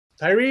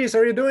Tyrese, how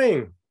are you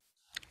doing?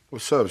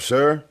 What's up,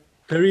 sir?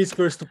 Tyrese,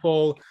 first of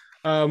all,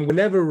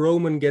 whenever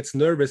Roman gets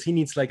nervous, he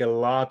needs like a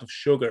lot of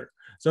sugar.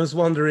 So I was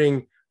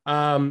wondering,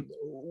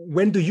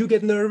 when do you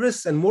get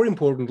nervous? And more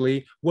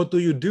importantly, what do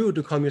you do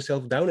to calm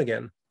yourself down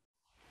again?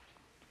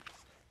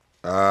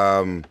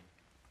 Um,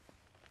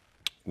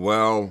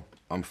 well,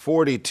 I'm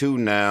 42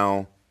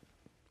 now.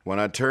 When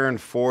I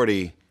turned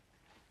 40,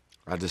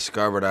 I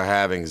discovered I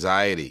have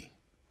anxiety.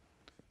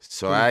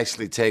 So Hmm. I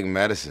actually take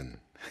medicine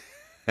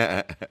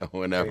Okay.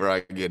 whenever I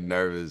get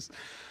nervous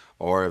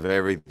or if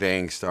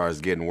everything starts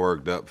getting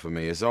worked up for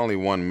me. It's only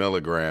 1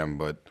 milligram,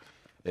 but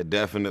it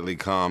definitely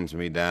calms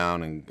me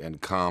down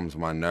and calms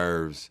my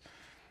nerves.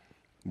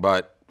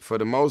 But for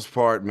the most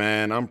part,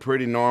 man, I'm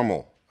pretty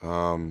normal.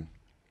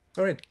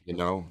 All right.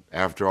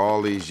 After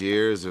all these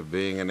years of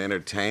being an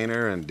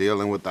entertainer and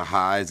dealing with the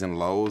highs and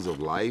lows of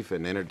life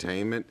and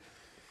entertainment,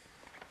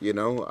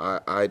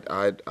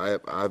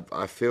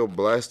 I feel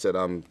blessed that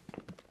I'm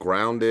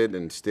grounded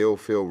and still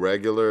feel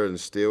regular and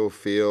still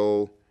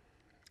feel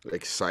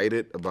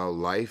excited about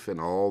life and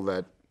all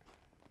that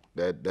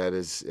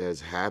is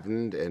has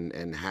happened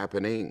and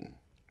happening.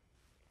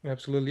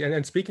 Absolutely.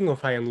 And speaking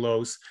of high and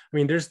lows, I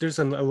mean, there's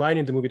a line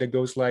in the movie that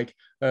goes like,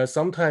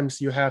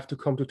 sometimes you have to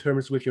come to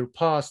terms with your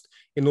past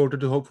in order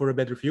to hope for a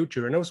better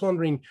future. And I was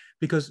wondering,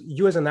 because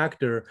you as an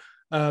actor,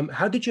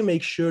 how did you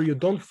make sure you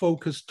don't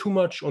focus too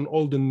much on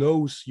all the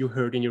no's you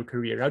heard in your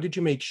career? How did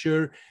you make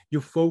sure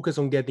you focus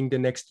on getting the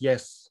next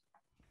yes?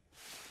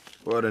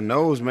 Well, the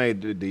nose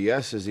made the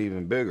yeses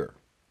even bigger.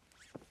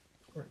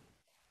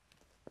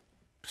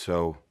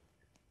 So,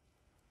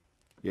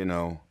 you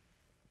know,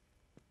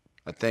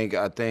 I think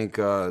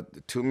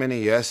too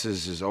many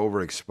yeses is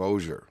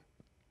overexposure.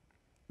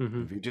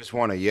 Hmm. If you just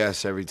want a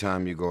yes every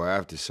time you go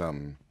after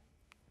something,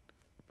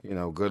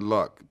 good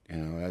luck.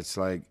 That's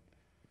like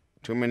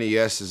too many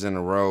yeses in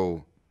a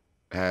row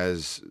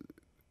has,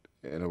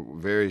 in a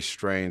very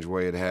strange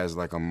way, it has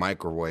like a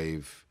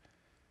microwave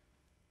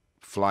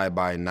fly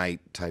by night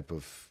type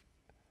of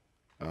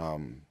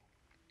um,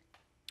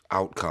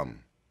 outcome.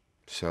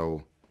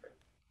 So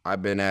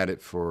I've been at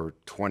it for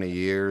 20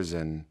 years,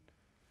 and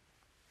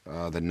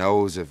the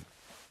no's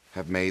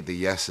have made the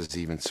yeses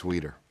even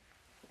sweeter.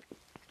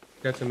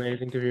 That's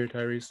amazing to hear,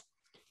 Tyrese.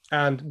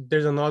 And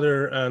there's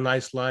another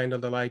nice line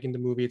that I like in the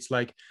movie. It's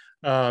like,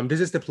 this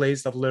is the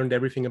place I've learned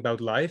everything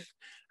about life.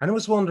 And I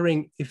was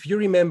wondering if you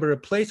remember a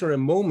place or a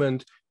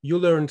moment you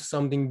learned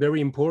something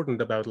very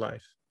important about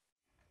life.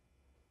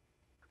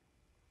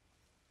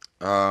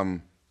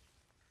 Um,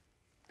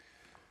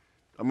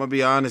 I'm gonna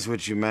be honest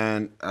with you,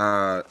 man.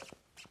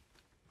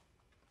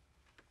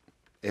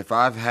 If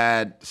I've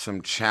had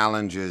some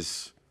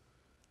challenges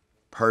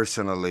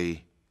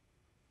personally,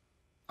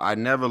 I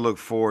never look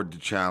forward to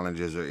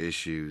challenges or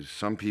issues.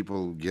 Some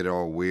people get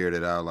all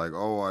weirded out, like,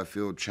 oh, I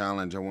feel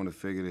challenged. I want to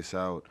figure this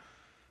out.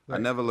 I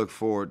Right. never look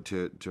forward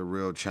to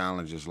real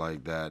challenges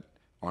like that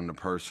on the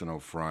personal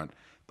front.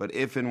 But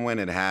if and when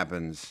it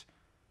happens,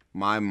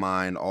 my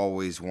mind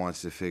always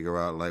wants to figure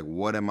out, like,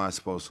 what am I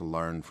supposed to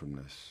learn from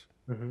this?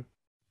 Hmm.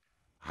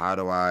 How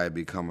do I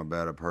become a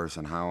better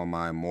person? How am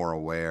I more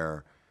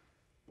aware?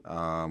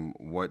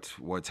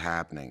 What's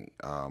happening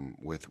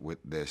with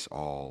this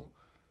all?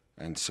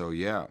 And so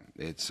yeah,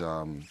 it's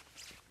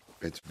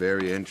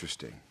very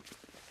interesting.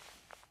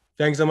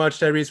 Thanks so much,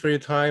 Tyrese, for your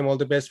time. All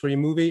the best for your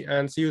movie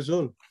and see you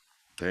soon.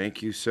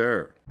 Thank you,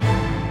 sir.